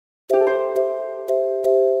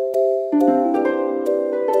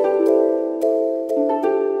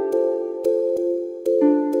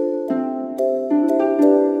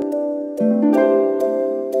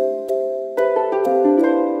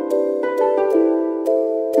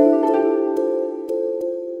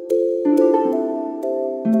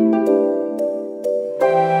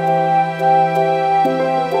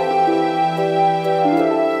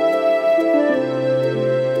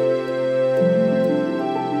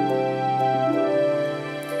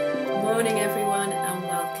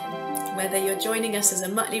As a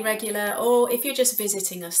Mutley regular, or if you're just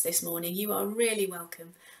visiting us this morning, you are really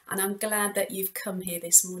welcome, and I'm glad that you've come here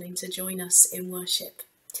this morning to join us in worship.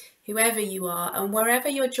 Whoever you are and wherever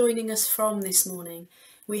you're joining us from this morning,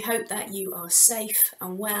 we hope that you are safe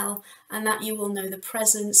and well, and that you will know the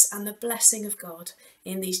presence and the blessing of God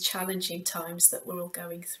in these challenging times that we're all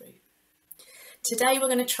going through. Today we're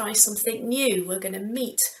going to try something new. We're going to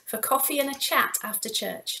meet for coffee and a chat after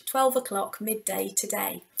church, 12 o'clock midday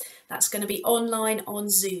today. That's going to be online on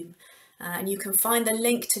Zoom. And you can find the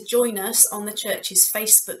link to join us on the church's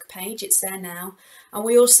Facebook page. It's there now. And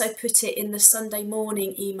we also put it in the Sunday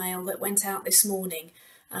morning email that went out this morning.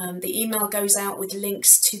 The email goes out with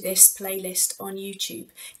links to this playlist on YouTube.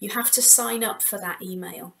 You have to sign up for that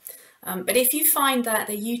email. But if you find that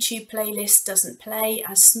the YouTube playlist doesn't play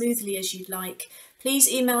as smoothly as you'd like,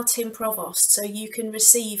 please email Tim Provost so you can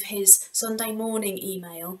receive his Sunday morning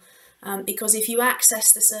email. Because if you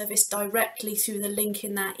access the service directly through the link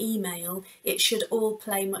in that email, it should all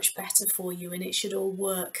play much better for you, and it should all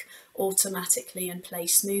work automatically and play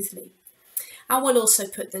smoothly. And we'll also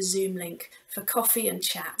put the Zoom link for coffee and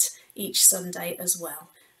chat each Sunday as well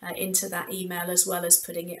into that email, as well as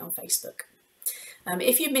putting it on Facebook.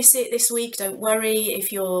 If you miss it this week, don't worry.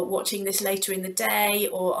 If you're watching this later in the day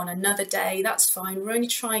or on another day, that's fine. We're only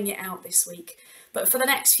trying it out this week. But for the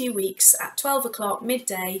next few weeks at 12 o'clock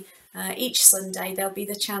midday each Sunday, there'll be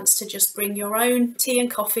the chance to just bring your own tea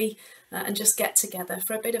and coffee and just get together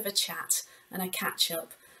for a bit of a chat and a catch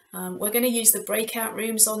up. We're going to use the breakout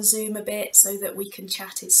rooms on Zoom a bit so that we can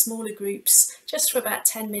chat in smaller groups just for about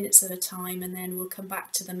 10 minutes at a time, and then we'll come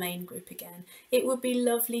back to the main group again. It would be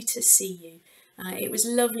lovely to see you. It was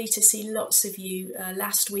lovely to see lots of you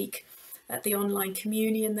last week at the online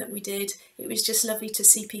communion that we did. It was just lovely to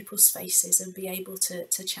see people's faces and be able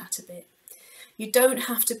to chat a bit. You don't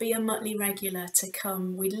have to be a Mutley regular to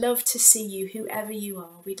come. We'd love to see you, whoever you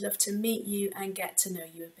are. We'd love to meet you and get to know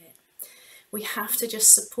you a bit. We have to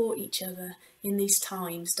just support each other in these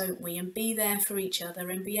times, don't we? And be there for each other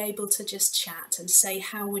and be able to just chat and say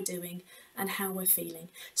how we're doing and how we're feeling.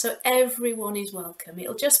 So everyone is welcome.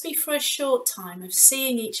 It'll just be for a short time of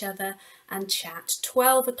seeing each other and chat,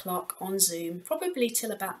 12 o'clock on Zoom, probably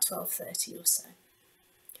till about 12:30 or so.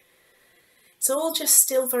 It's all just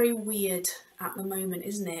still very weird at the moment,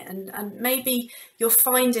 isn't it? And maybe you're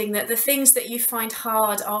finding that the things that you find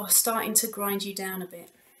hard are starting to grind you down a bit.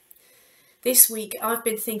 This week I've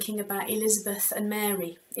been thinking about Elizabeth and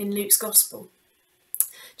Mary in Luke's Gospel.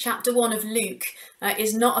 Chapter 1 of Luke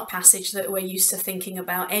is not a passage that we're used to thinking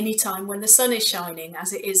about any time when the sun is shining,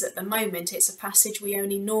 as it is at the moment. It's a passage we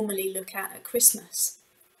only normally look at Christmas.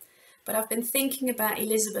 But I've been thinking about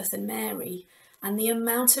Elizabeth and Mary and the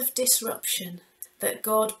amount of disruption that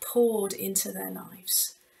God poured into their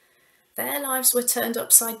lives. Their lives were turned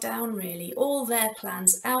upside down, really, all their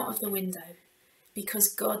plans out of the window, because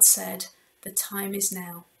God said, the time is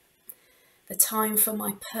now. The time for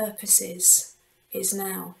my purposes is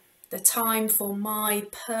now. The time for my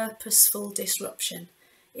purposeful disruption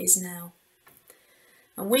is now.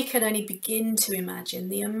 And we can only begin to imagine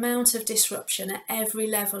the amount of disruption at every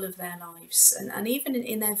level of their lives, and even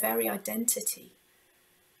in their very identity.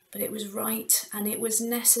 But it was right and it was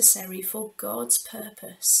necessary for God's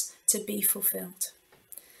purpose to be fulfilled.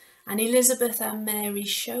 And Elizabeth and Mary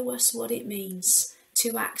show us what it means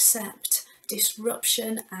to accept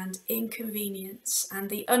disruption and inconvenience and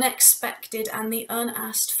the unexpected and the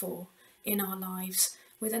unasked for in our lives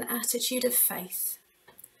with an attitude of faith.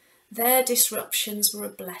 Their disruptions were a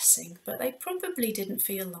blessing, but they probably didn't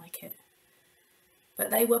feel like it.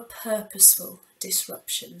 But they were purposeful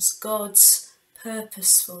disruptions, God's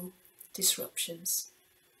purposeful disruptions.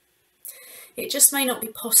 It just may not be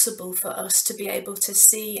possible for us to be able to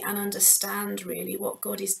see and understand really what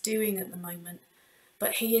God is doing at the moment,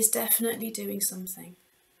 but he is definitely doing something.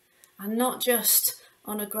 And not just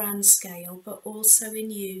on a grand scale, but also in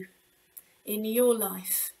you, in your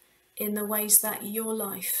life, in the ways that your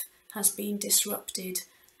life has been disrupted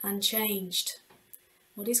and changed.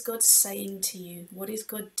 What is God saying to you? What is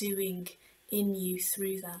God doing in you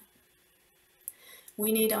through that?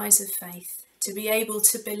 We need eyes of faith to be able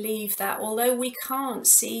to believe that although we can't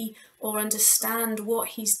see or understand what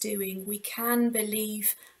he's doing, we can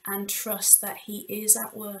believe and trust that he is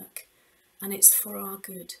at work and it's for our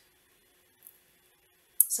good.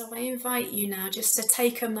 So I invite you now just to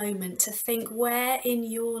take a moment to think where in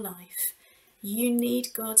your life you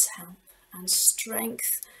need God's help and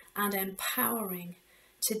strength and empowering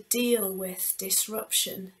to deal with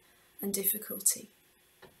disruption and difficulty.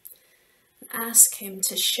 Ask him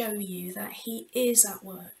to show you that he is at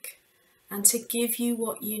work and to give you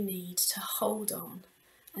what you need to hold on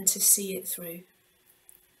and to see it through.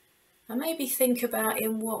 And maybe think about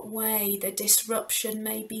in what way the disruption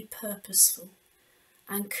may be purposeful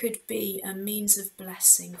and could be a means of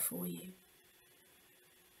blessing for you.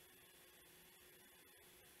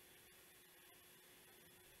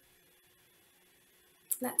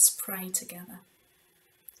 Let's pray together.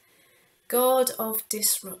 God of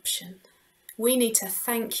disruption, we need to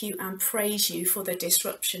thank you and praise you for the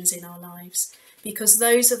disruptions in our lives, because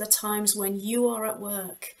those are the times when you are at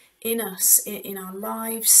work in us, in our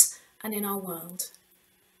lives and in our world.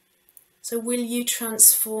 So will you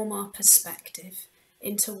transform our perspective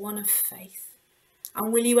into one of faith?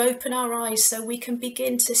 And will you open our eyes so we can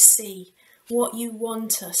begin to see what you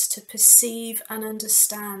want us to perceive and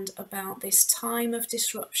understand about this time of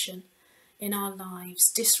disruption in our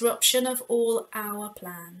lives, disruption of all our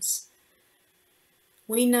plans.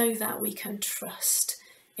 We know that we can trust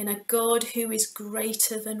in a God who is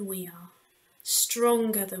greater than we are,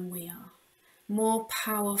 stronger than we are, more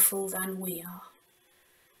powerful than we are.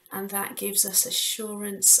 And that gives us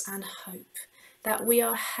assurance and hope that we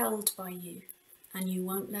are held by you and you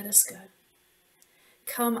won't let us go.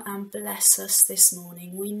 Come and bless us this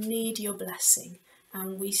morning. We need your blessing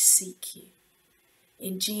and we seek you.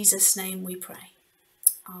 In Jesus' name we pray.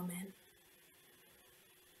 Amen.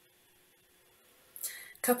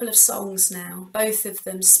 A couple of songs now, both of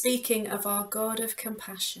them speaking of our God of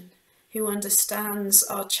compassion, who understands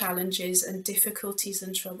our challenges and difficulties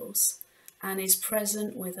and troubles and is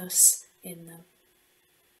present with us in them.